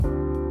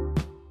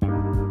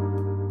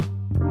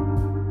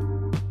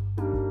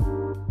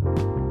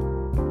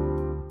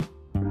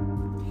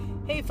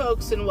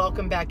folks, and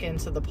welcome back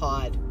into the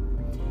pod.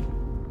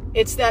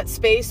 It's that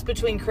space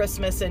between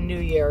Christmas and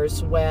New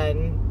Year's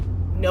when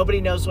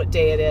nobody knows what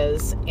day it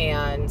is,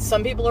 and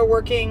some people are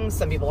working,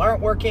 some people aren't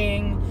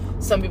working,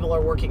 some people are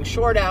working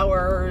short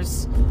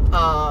hours,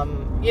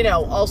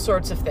 all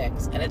sorts of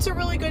things. And it's a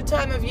really good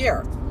time of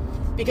year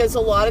because a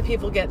lot of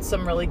people get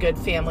some really good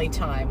family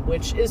time,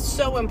 which is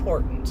so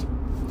important.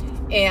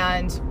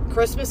 And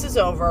Christmas is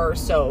over,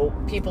 so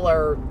people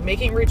are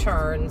making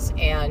returns,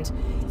 and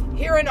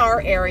here in our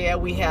area,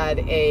 we had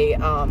a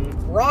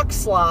rock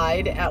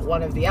slide at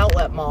one of the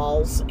outlet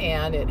malls,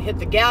 and it hit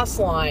the gas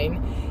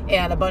line,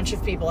 and a bunch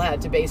of people had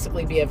to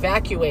basically be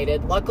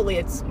evacuated. Luckily,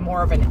 it's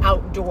more of an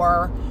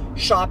outdoor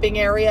shopping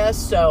area,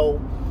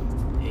 so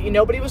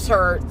nobody was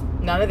hurt,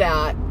 none of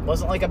that. It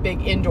wasn't like a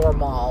big indoor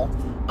mall,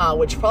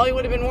 which probably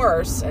would have been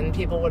worse, and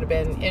people would have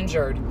been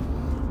injured.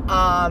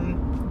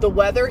 The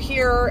weather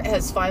here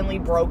has finally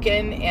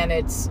broken, and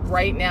it's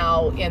right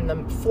now in the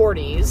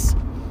 40s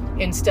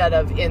instead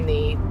of in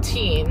the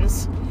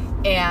teens.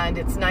 And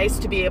it's nice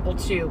to be able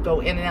to go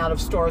in and out of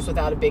stores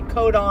without a big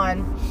coat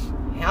on.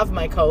 I have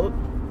my coat,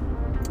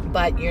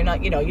 but you're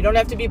not, you don't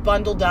have to be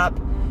bundled up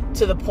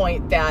to the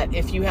point that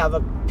if you have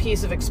a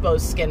piece of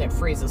exposed skin, it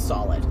freezes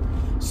solid.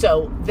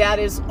 So that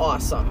is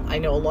awesome. I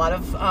know a lot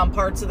of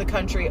parts of the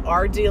country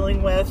are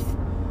dealing with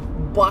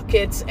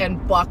buckets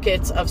and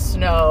buckets of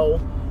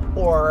snow,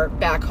 or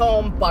back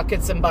home,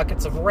 buckets and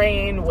buckets of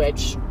rain,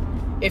 which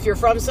if you're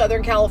from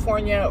Southern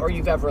California or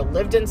you've ever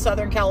lived in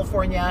Southern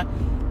California,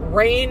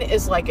 rain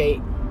is like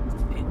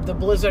the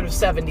blizzard of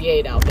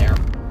 78 out there.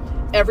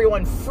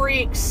 Everyone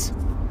freaks.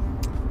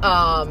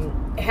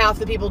 Half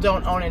the people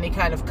don't own any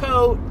kind of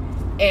coat,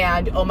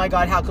 and oh my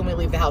God, how can we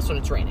leave the house when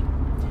it's raining?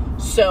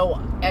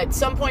 So at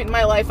some point in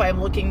my life, I'm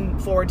looking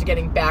forward to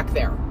getting back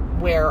there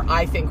where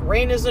I think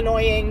rain is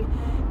annoying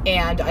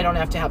and I don't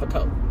have to have a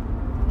coat.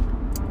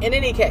 In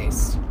any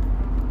case,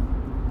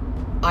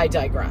 I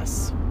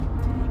digress.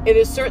 It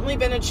has certainly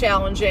been a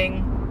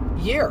challenging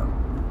year.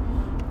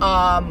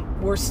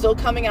 We're still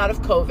coming out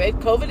of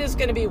COVID. COVID is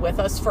going to be with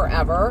us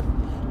forever.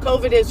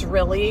 COVID is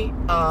really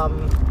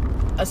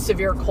a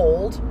severe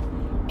cold.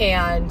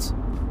 And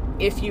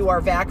if you are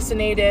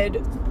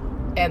vaccinated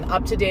and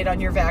up to date on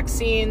your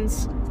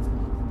vaccines,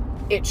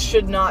 it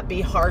should not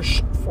be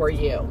harsh for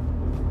you.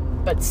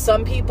 But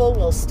some people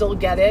will still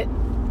get it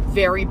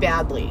very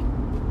badly.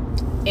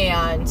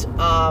 And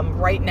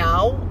right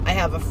now, I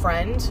have a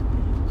friend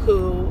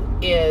who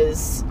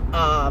is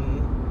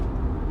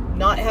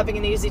not having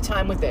an easy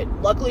time with it.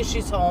 Luckily,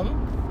 she's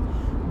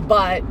home,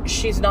 but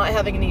she's not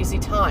having an easy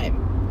time.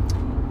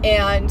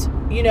 And,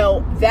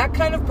 that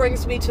kind of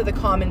brings me to the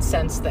common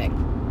sense thing.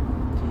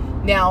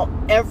 Now,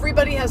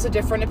 everybody has a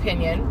different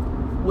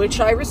opinion, which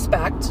I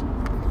respect.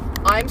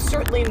 I'm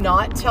certainly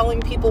not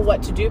telling people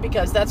what to do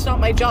because that's not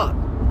my job.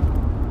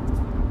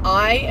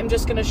 I am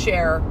just going to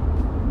share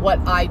what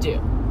I do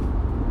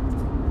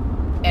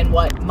and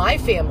what my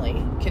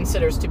family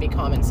considers to be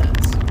common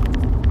sense.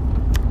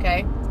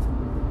 Okay?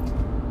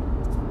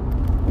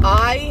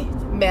 I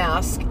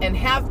mask and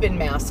have been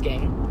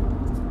masking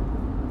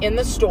in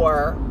the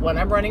store when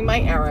I'm running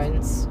my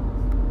errands.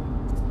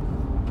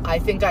 I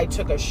think I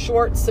took a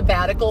short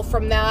sabbatical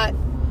from that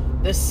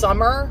this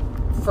summer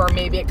for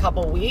maybe a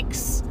couple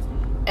weeks,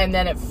 and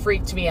then it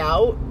freaked me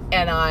out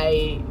and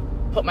I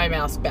put my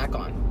mask back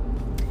on.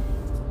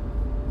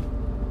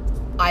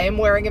 I am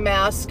wearing a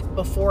mask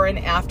before and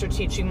after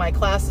teaching my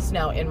classes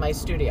now in my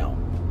studio.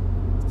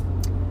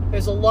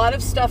 There's a lot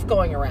of stuff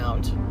going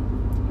around,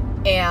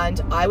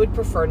 and I would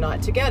prefer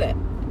not to get it.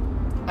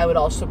 I would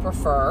also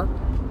prefer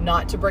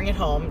not to bring it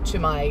home to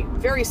my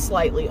very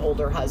slightly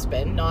older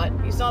husband.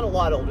 He's not a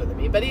lot older than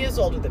me, but he is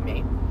older than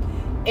me.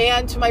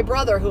 And to my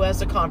brother, who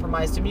has a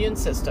compromised immune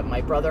system.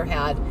 My brother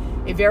had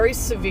a very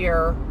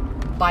severe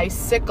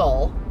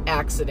bicycle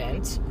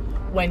accident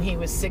when he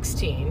was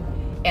 16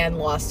 and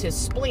lost his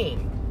spleen,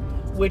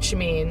 which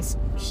means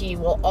he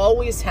will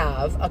always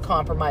have a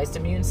compromised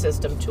immune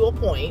system to a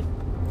point.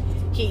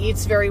 He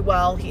eats very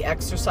well, he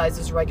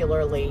exercises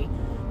regularly,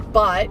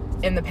 but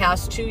in the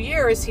past 2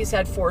 years, he's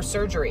had 4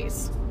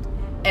 surgeries,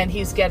 and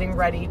he's getting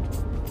ready,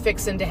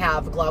 fixing to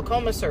have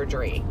glaucoma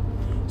surgery.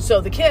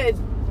 So the kid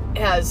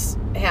has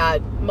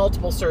had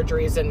multiple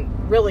surgeries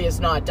and really is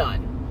not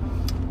done.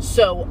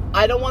 So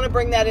I don't want to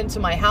bring that into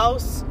my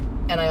house,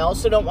 and I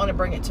also don't want to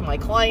bring it to my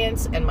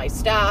clients and my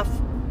staff,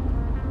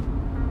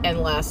 and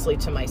lastly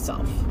to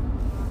myself.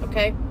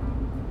 Okay?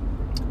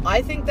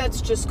 I think that's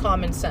just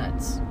common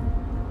sense.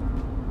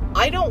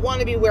 I don't want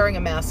to be wearing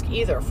a mask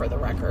either, for the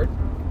record,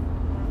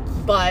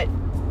 but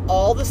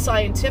all the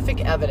scientific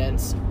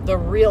evidence, the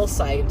real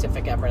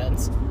scientific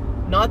evidence,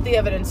 not the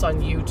evidence on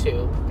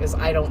YouTube, because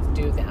I don't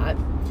do that,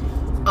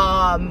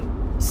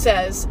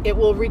 says it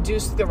will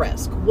reduce the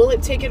risk. Will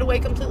it take it away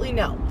completely?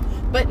 No.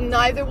 But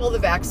neither will the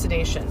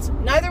vaccinations.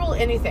 Neither will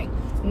anything.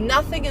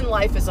 Nothing in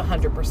life is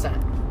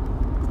 100%.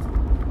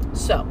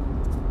 So,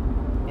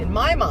 in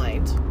my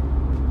mind,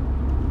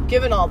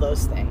 given all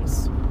those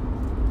things,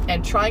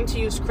 and trying to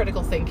use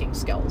critical thinking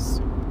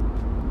skills,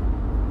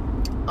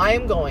 I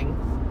am going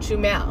to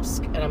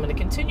mask, and I'm going to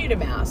continue to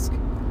mask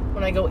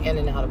when I go in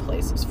and out of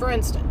places. For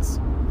instance,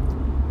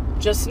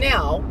 just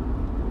now,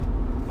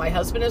 my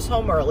husband is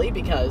home early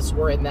because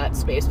we're in that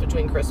space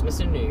between Christmas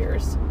and New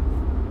Year's.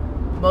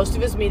 Most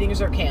of his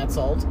meetings are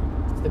canceled.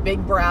 The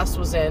big brass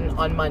was in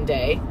on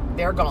Monday.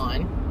 They're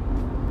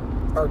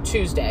gone. Or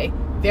Tuesday.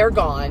 They're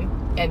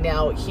gone. And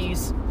now he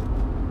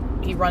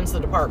runs the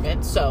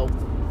department. So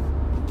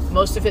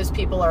most of his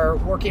people are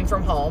working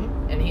from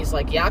home. And he's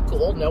like, yeah,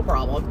 cool, no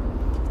problem.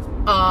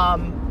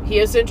 He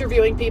is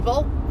interviewing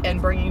people and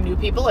bringing new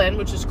people in,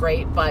 which is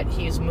great. But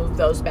he's moved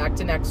those back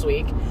to next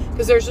week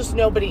because there's just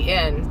nobody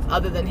in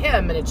other than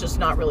him. And it's just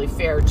not really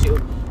fair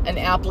to an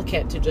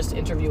applicant to just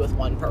interview with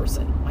one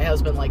person. My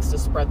husband likes to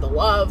spread the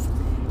love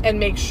and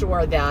make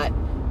sure that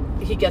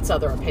he gets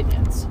other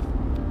opinions.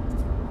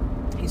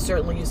 He's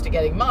certainly used to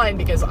getting mine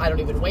because I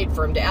don't even wait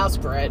for him to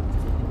ask for it,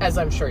 as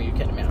I'm sure you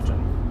can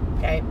imagine.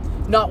 Okay?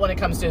 Not when it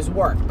comes to his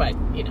work, but,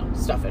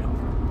 stuff at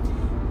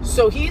home.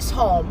 So he's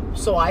home,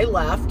 so I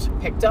left,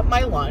 picked up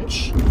my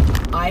lunch.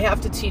 I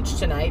have to teach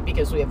tonight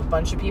because we have a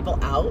bunch of people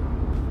out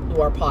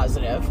who are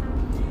positive.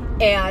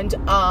 And,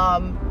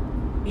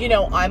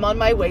 I'm on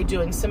my way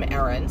doing some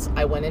errands.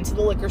 I went into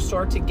the liquor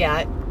store to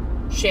get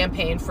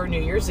champagne for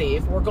New Year's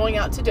Eve. We're going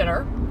out to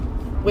dinner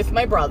with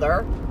my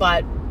brother,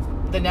 but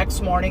the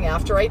next morning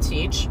after I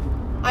teach,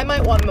 I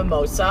might want a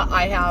mimosa.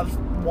 I have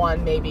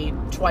one maybe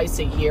twice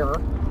a year.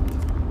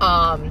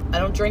 I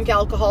don't drink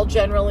alcohol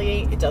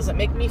generally. It doesn't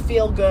make me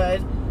feel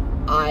good.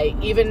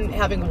 Even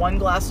having one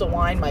glass of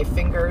wine, my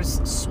fingers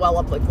swell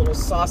up like little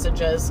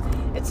sausages.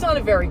 It's not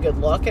a very good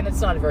look, and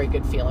it's not a very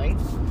good feeling.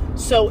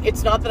 So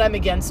it's not that I'm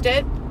against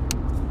it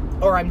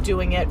or I'm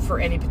doing it for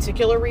any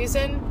particular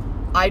reason.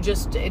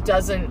 It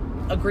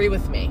doesn't agree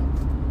with me.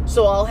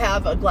 So I'll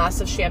have a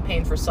glass of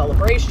champagne for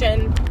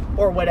celebration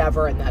or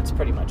whatever, and that's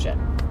pretty much it.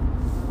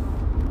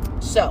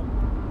 So,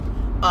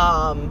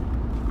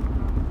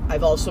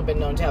 I've also been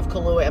known to have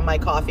Kahlua in my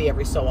coffee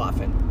every so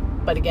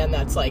often. But again,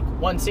 that's like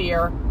once a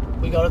year.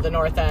 We go to the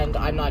North End.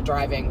 I'm not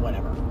driving,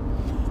 whatever.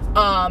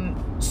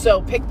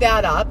 So pick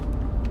that up.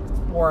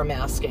 Wore a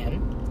mask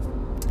in.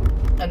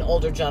 An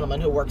older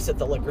gentleman who works at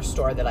the liquor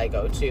store that I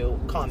go to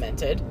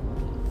commented.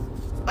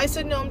 I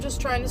said, no, I'm just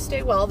trying to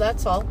stay well,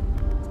 that's all.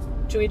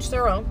 To each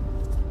their own.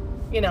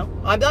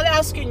 I'm not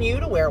asking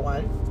you to wear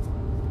one.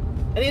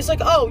 And he's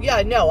like, oh,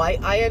 yeah, no,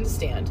 I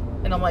understand.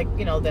 And I'm like,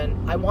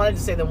 then I wanted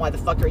to say, then why the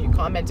fuck are you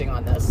commenting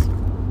on this?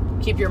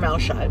 Keep your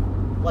mouth shut.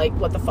 Like,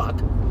 what the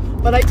fuck?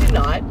 But I did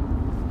not.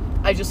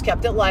 I just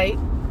kept it light,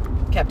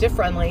 kept it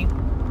friendly.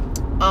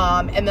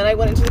 And then I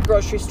went into the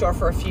grocery store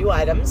for a few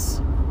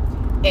items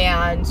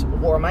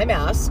and wore my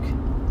mask.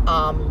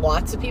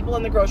 Lots of people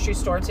in the grocery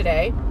store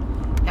today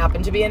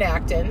happened to be in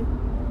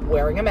Acton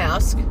wearing a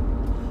mask.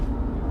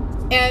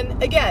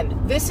 And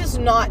again, this is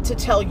not to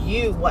tell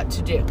you what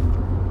to do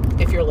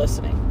if you're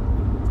listening.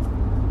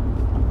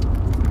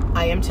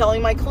 I am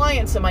telling my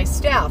clients and my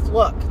staff,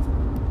 look,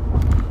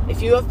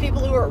 if you have people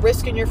who are at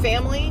risk in your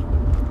family,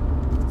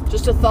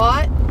 just a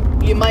thought,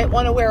 you might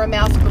want to wear a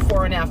mask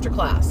before and after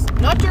class.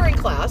 Not during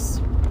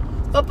class,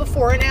 but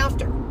before and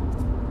after.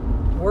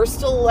 We're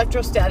still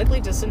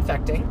electrostatically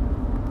disinfecting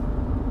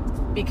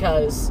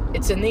because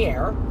it's in the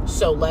air.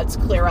 So let's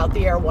clear out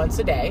the air once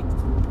a day.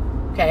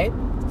 Okay?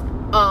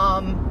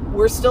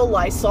 We're still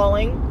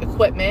Lysoling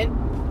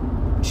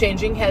equipment,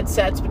 changing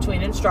headsets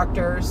between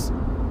instructors,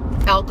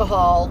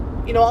 alcohol,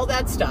 all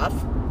that stuff.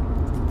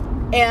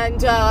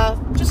 And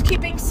just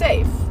keeping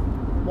safe.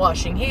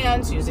 Washing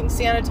hands, using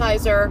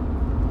sanitizer,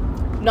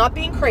 not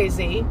being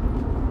crazy,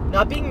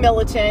 not being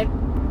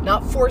militant,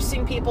 not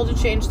forcing people to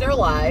change their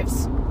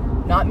lives,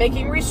 not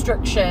making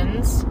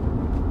restrictions,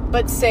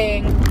 but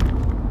saying,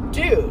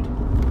 dude,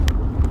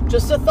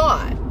 just a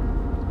thought,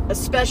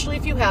 especially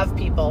if you have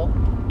people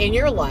in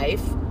your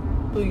life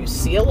who you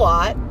see a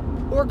lot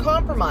who are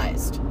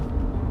compromised.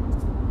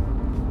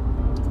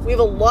 We have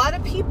a lot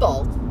of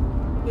people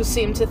who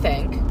seem to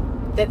think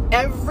that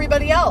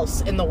everybody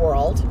else in the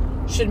world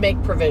should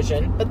make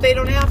provision, but they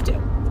don't have to.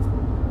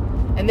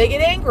 And they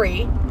get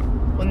angry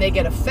when they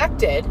get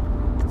affected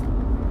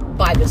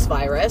by this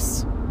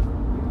virus,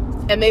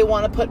 and they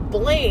want to put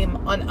blame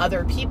on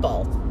other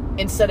people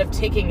instead of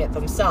taking it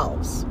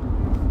themselves.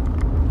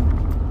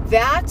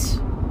 That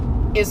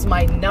is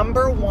my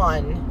number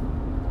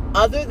one,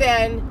 other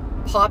than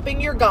popping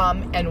your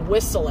gum and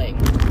whistling.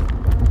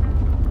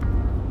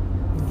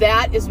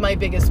 That is my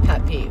biggest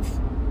pet peeve.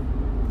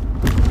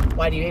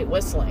 Why do you hate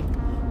whistling?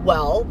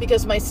 Well,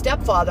 because my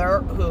stepfather,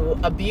 who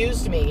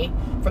abused me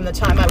from the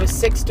time I was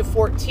 6 to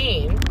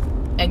 14,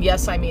 and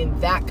yes, I mean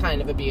that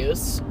kind of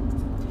abuse,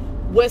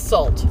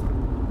 whistled.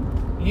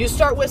 You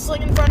start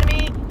whistling in front of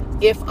me,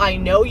 if I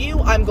know you,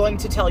 I'm going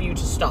to tell you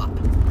to stop.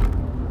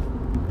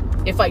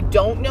 If I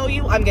don't know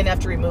you, I'm going to have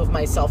to remove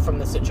myself from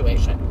the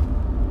situation.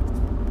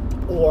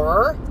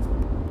 Or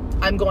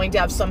I'm going to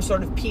have some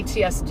sort of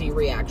PTSD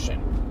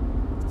reaction.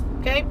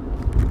 Okay?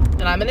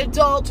 And I'm an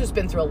adult who's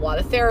been through a lot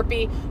of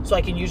therapy, so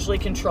I can usually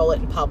control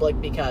it in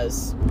public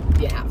because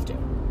you have to,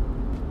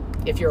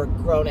 if you're a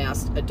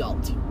grown-ass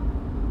adult.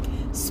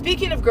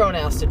 Speaking of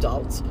grown-ass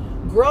adults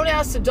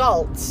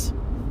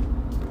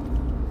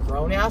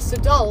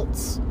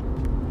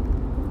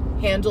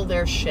handle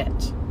their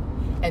shit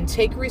and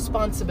take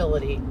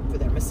responsibility for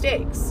their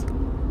mistakes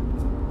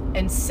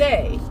and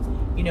say,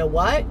 you know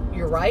what?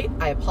 You're right.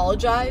 I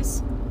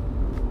apologize.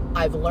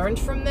 I've learned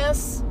from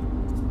this,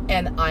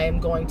 and I am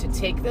going to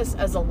take this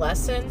as a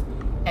lesson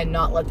and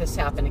not let this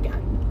happen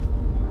again.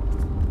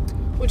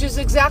 Which is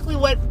exactly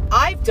what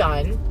I've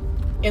done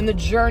in the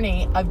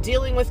journey of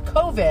dealing with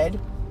COVID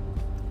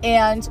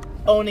and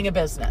owning a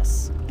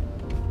business.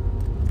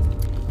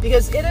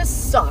 Because it has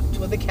sucked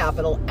with a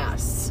capital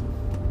S.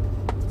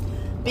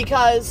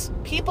 Because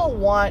people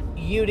want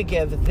you to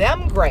give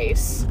them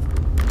grace,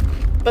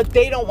 but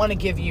they don't want to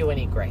give you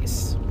any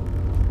grace.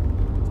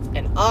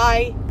 And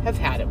I have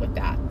had it with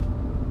that.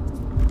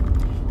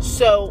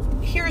 So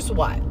here's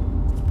what.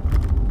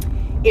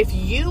 If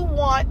you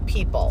want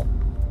people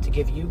to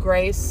give you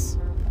grace,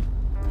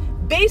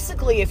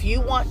 basically if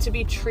you want to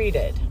be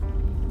treated,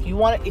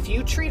 if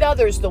you treat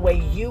others the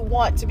way you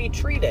want to be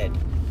treated,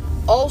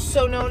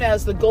 also known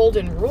as the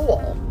golden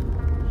rule,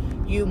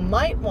 you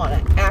might want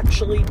to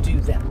actually do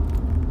them.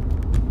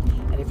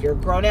 And if you're a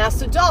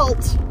grown-ass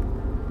adult,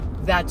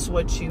 that's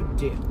what you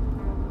do.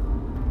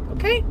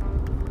 Okay?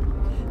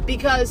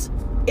 Because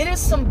it is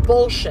some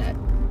bullshit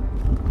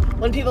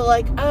when people are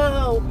like,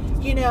 oh,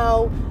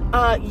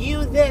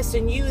 you this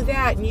and you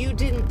that and you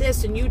didn't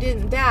this and you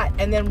didn't that.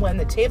 And then when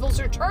the tables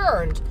are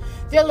turned,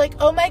 they're like,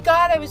 oh my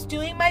God, I was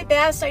doing my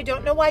best. I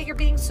don't know why you're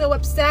being so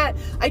upset.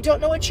 I don't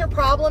know what your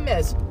problem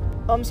is.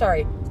 Oh, I'm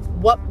sorry.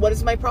 What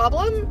is my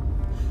problem?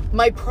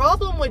 My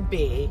problem would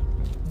be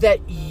that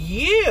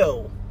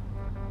you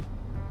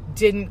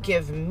didn't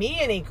give me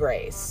any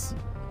grace.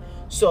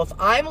 So if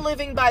I'm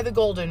living by the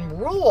golden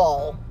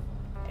rule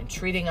and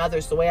treating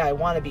others the way I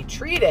want to be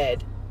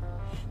treated,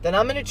 then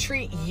I'm going to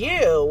treat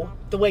you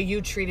the way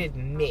you treated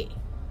me.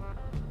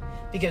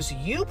 Because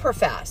you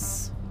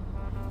profess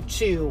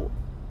to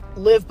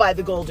live by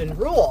the golden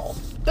rule,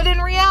 but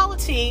in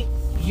reality,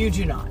 you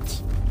do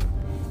not.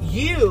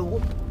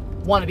 You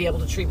want to be able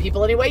to treat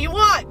people any way you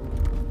want.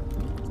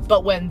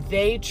 But when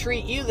they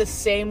treat you the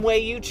same way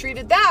you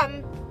treated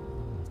them,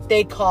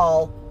 they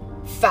call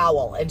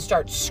foul and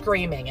start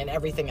screaming and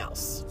everything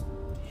else.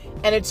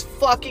 And it's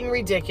fucking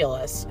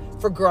ridiculous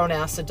for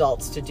grown-ass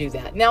adults to do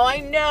that. Now,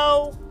 I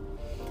know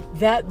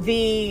that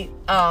the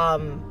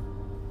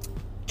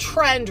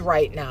trend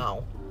right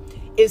now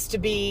is to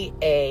be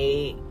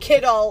a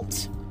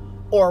kidult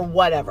or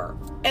whatever.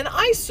 And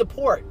I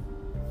support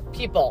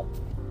people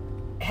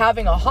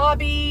having a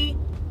hobby,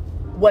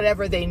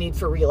 whatever they need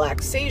for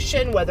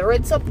relaxation, whether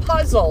it's a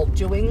puzzle,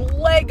 doing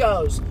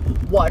Legos,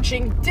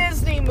 watching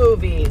Disney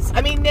movies.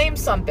 I mean, name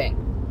something.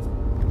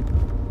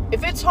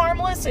 If it's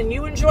harmless and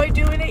you enjoy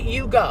doing it,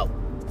 you go.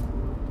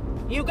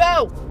 You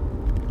go.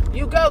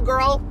 You go,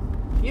 girl.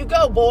 You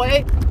go,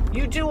 boy.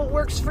 You do what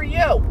works for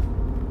you.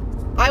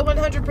 I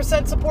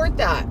 100% support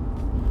that.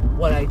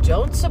 What I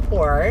don't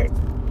support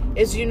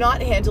is you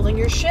not handling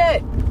your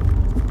shit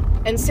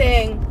and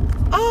saying,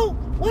 oh,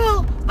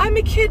 well, I'm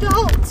a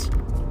kidult.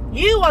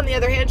 You, on the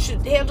other hand,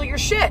 should handle your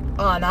shit,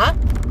 Anna.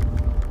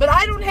 But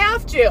I don't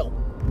have to.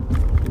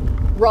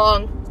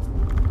 Wrong.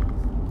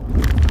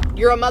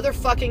 You're a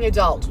motherfucking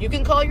adult. You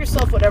can call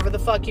yourself whatever the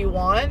fuck you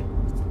want.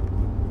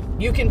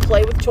 You can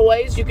play with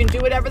toys. You can do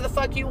whatever the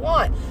fuck you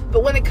want.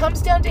 But when it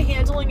comes down to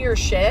handling your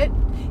shit,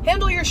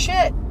 handle your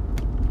shit.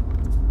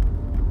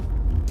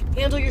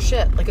 Handle your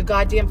shit like a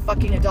goddamn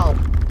fucking adult.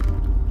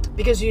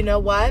 Because you know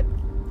what?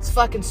 It's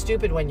fucking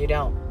stupid when you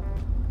don't.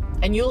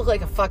 And you look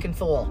like a fucking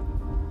fool.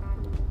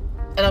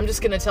 And I'm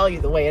just going to tell you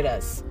the way it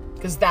is.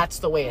 Because that's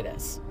the way it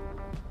is.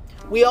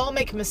 We all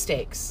make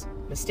mistakes.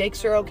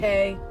 Mistakes are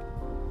okay.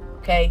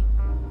 Okay?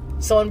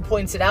 Someone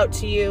points it out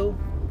to you.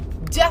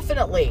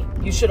 Definitely,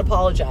 you should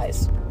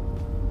apologize.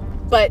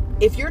 But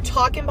if you're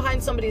talking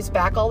behind somebody's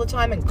back all the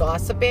time and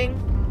gossiping,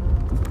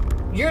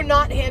 you're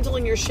not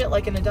handling your shit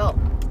like an adult.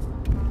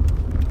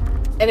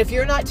 And if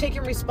you're not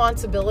taking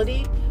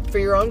responsibility for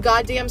your own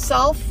goddamn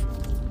self,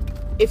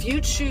 if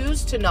you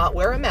choose to not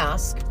wear a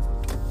mask,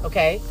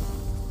 okay?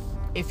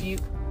 If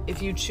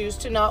you choose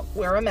to not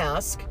wear a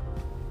mask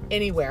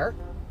anywhere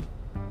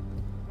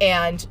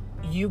and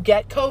you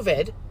get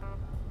COVID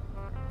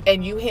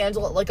and you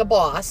handle it like a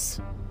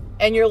boss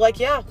and you're like,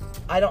 yeah,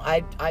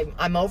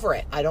 I'm over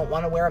it. I don't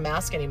want to wear a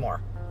mask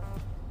anymore.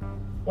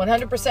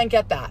 100%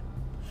 get that.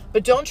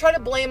 But don't try to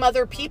blame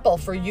other people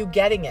for you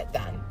getting it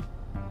then.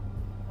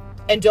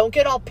 And don't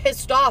get all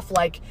pissed off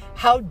like,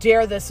 how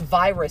dare this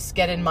virus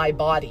get in my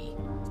body?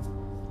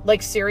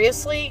 Like,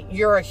 seriously,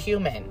 you're a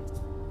human.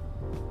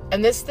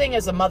 And this thing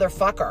is a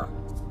motherfucker.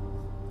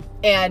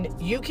 And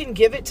you can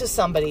give it to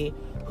somebody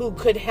who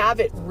could have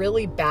it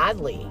really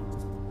badly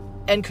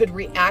and could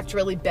react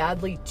really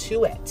badly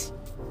to it.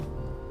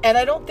 And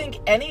I don't think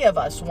any of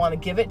us want to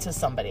give it to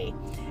somebody.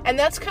 And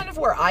that's kind of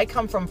where I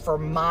come from for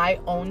my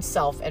own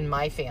self and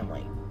my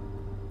family.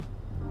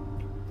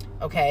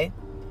 Okay?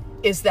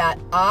 Is that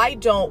I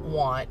don't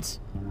want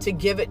to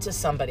give it to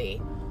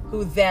somebody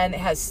who then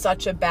has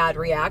such a bad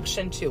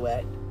reaction to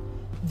it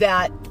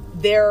that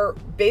they're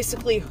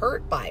basically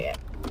hurt by it.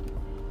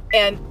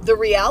 And the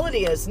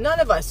reality is none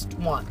of us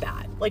want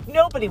that. Like,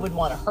 nobody would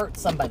want to hurt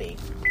somebody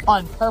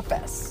on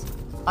purpose,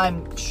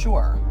 I'm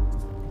sure.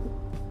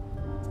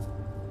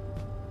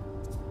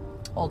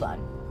 Hold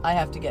on. I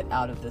have to get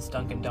out of this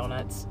Dunkin'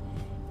 Donuts,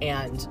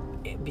 and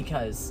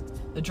because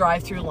the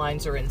drive-through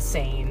lines are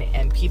insane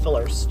and people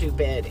are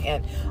stupid,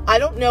 and I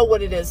don't know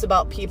what it is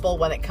about people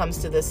when it comes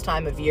to this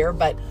time of year,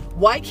 but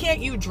why can't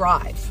you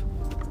drive?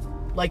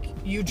 Like,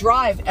 you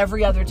drive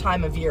every other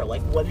time of year.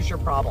 Like, what is your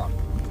problem?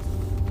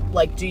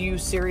 Like, do you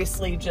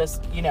seriously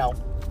just,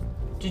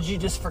 did you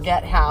just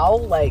forget how?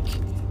 Like,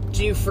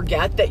 do you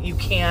forget that you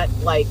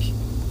can't, like,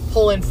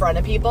 pull in front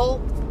of people?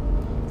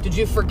 Did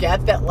you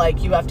forget that,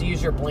 like, you have to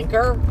use your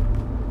blinker?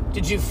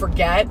 Did you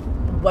forget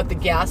what the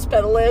gas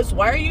pedal is?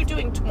 Why are you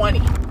doing 20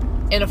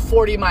 in a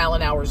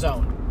 40-mile-an-hour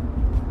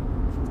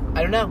zone?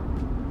 I don't know.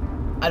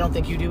 I don't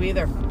think you do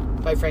either,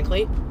 quite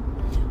frankly.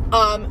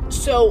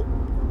 So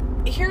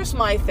here's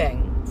my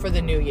thing for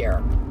the new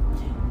year.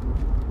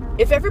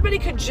 If everybody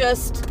could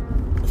just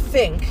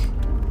think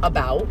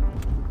about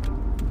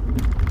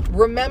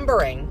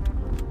remembering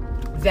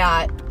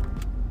that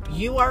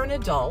you are an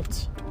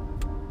adult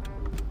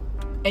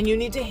and you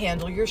need to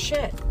handle your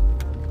shit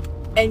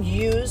and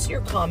use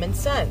your common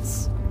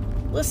sense.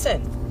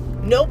 Listen,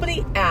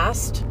 nobody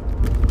asked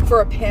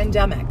for a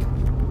pandemic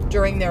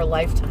during their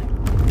lifetime.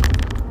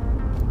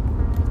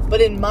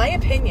 But in my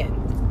opinion,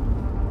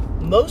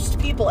 most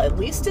people, at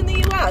least in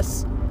the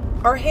US,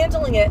 are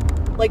handling it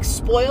like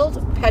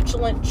spoiled,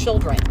 petulant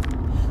children.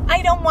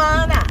 I don't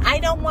wanna.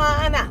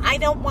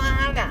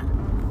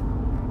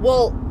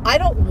 Well, I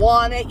don't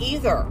wanna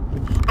either.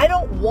 I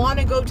don't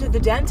wanna go to the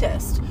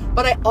dentist,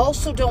 but I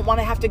also don't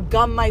wanna have to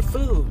gum my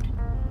food.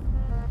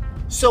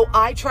 So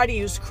I try to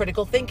use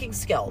critical thinking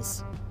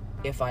skills.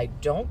 If I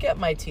don't get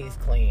my teeth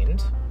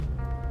cleaned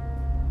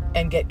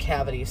and get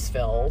cavities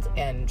filled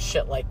and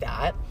shit like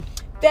that,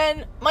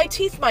 then my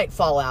teeth might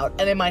fall out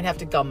and I might have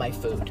to gum my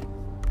food.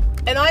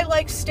 And I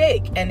like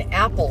steak and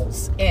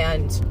apples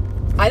and,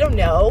 I don't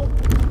know,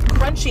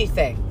 crunchy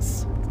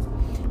things.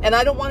 And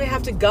I don't want to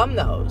have to gum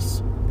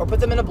those or put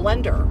them in a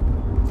blender.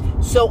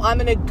 So I'm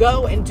going to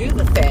go and do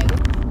the thing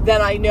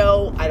that I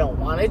know I don't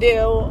want to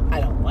do, I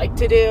don't like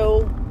to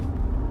do.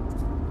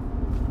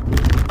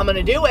 I'm going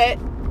to do it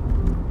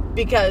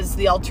because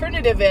the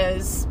alternative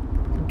is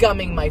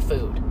gumming my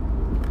food.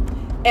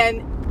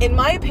 And in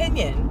my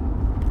opinion,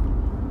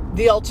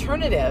 the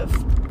alternative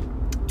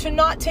to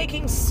not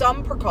taking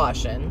some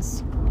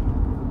precautions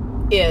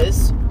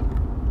is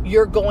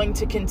you're going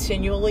to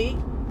continually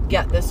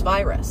get this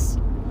virus.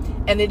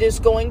 And it is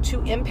going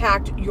to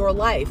impact your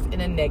life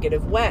in a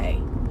negative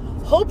way.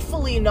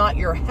 Hopefully not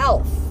your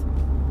health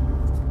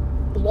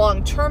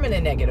long-term in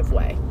a negative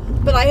way.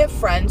 But I have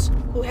friends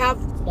who have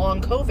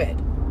long COVID.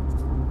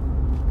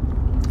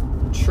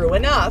 True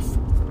enough,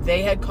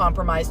 they had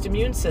compromised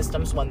immune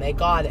systems when they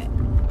got it.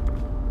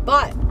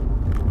 But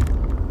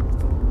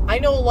I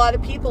know a lot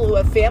of people who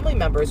have family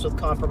members with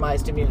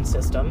compromised immune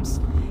systems,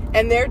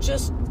 and they're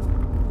just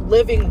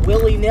living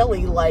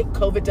willy-nilly like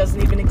COVID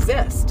doesn't even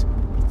exist.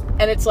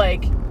 And it's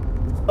like,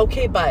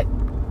 okay, but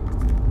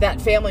that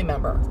family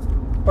member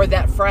or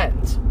that friend,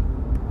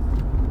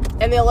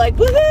 and they're like,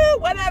 woohoo,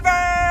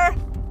 whatever.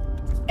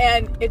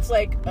 And it's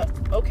like,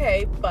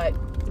 okay, but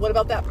what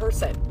about that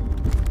person?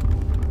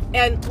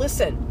 And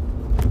listen,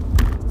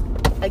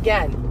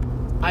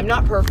 again, I'm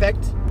not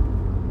perfect.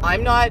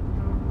 I'm not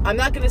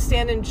going to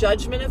stand in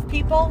judgment of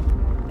people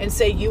and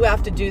say you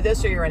have to do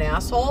this or you're an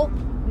asshole.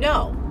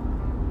 No.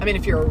 I mean,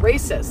 if you're a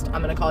racist,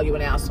 I'm going to call you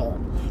an asshole.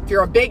 If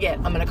you're a bigot,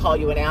 I'm going to call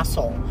you an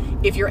asshole.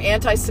 If you're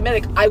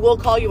anti-Semitic, I will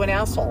call you an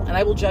asshole, and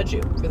I will judge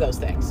you for those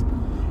things.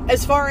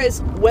 As far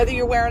as whether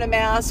you're wearing a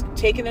mask,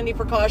 taking any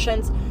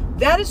precautions,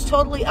 that is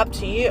totally up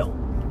to you.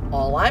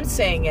 All I'm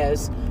saying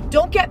is,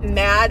 don't get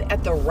mad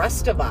at the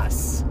rest of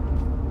us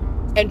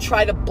and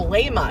try to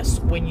blame us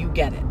when you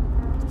get it.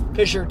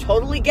 Because you're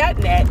totally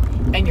getting it,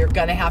 and you're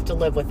going to have to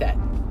live with it.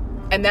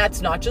 And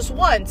that's not just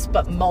once,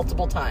 but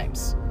multiple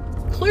times.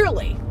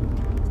 Clearly.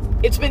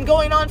 It's been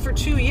going on for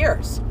 2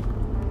 years.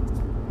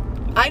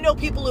 I know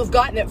people who've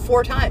gotten it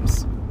 4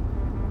 times.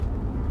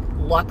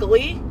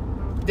 Luckily,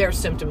 their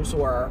symptoms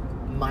were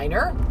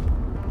minor,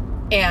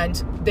 and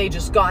they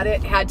just got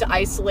it, had to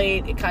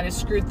isolate. It kind of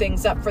screwed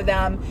things up for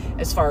them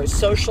as far as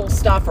social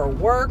stuff or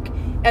work,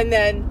 and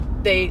then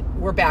they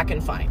were back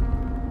and fine.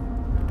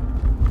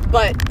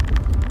 But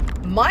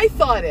my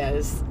thought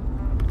is,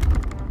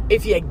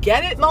 if you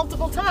get it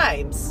multiple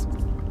times,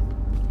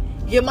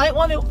 you might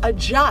want to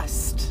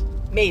adjust.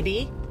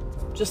 Maybe,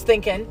 just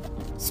thinking,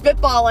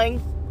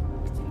 spitballing,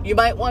 you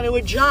might want to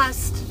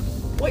adjust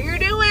what you're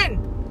doing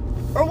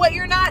or what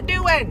you're not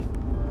doing,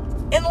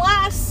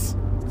 unless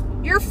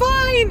you're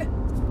fine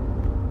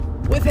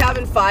with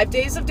having 5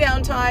 days of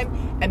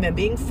downtime and then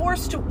being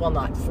forced to, well,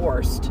 not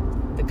forced.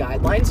 The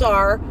guidelines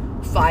are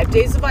 5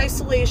 days of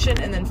isolation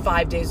and then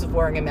 5 days of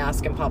wearing a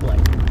mask in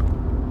public.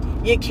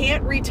 You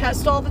can't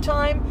retest all the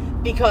time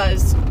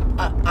because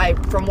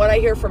from what I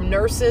hear from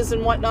nurses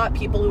and whatnot,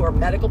 people who are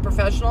medical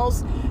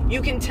professionals,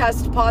 you can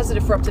test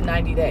positive for up to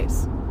 90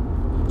 days.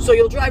 So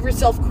you'll drive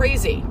yourself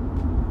crazy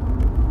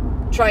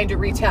trying to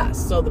retest.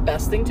 So the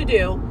best thing to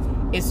do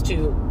is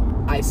to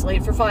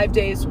isolate for 5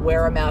 days,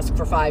 wear a mask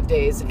for 5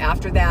 days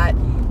after that,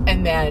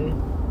 and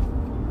then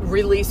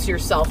release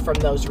yourself from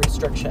those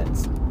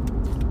restrictions.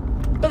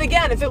 But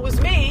again, if it was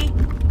me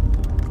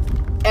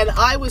and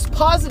I was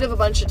positive a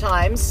bunch of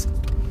times,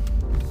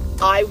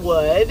 I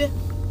would,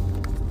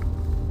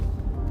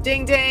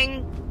 ding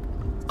ding,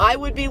 I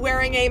would be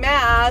wearing a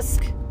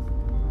mask.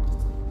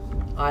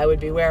 I would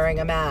be wearing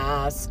a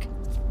mask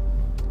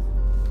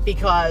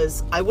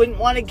because I wouldn't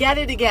want to get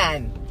it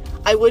again.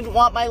 I wouldn't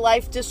want my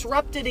life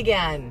disrupted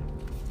again.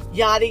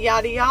 Yada,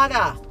 yada,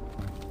 yada.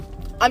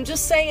 I'm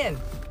just saying.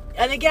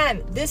 And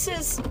again, this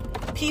is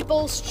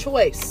people's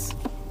choice.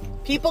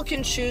 People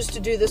can choose to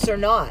do this or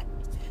not.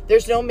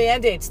 There's no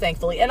mandates,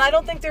 thankfully. And I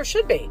don't think there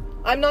should be.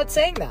 I'm not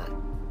saying that.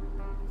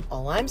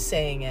 All I'm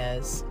saying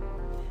is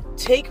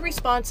take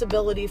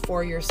responsibility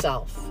for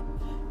yourself.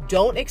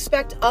 Don't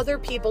expect other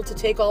people to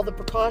take all the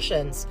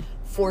precautions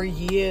for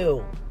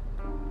you.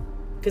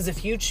 Because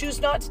if you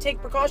choose not to take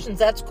precautions,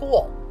 that's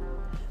cool.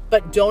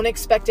 But don't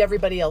expect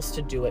everybody else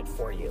to do it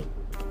for you.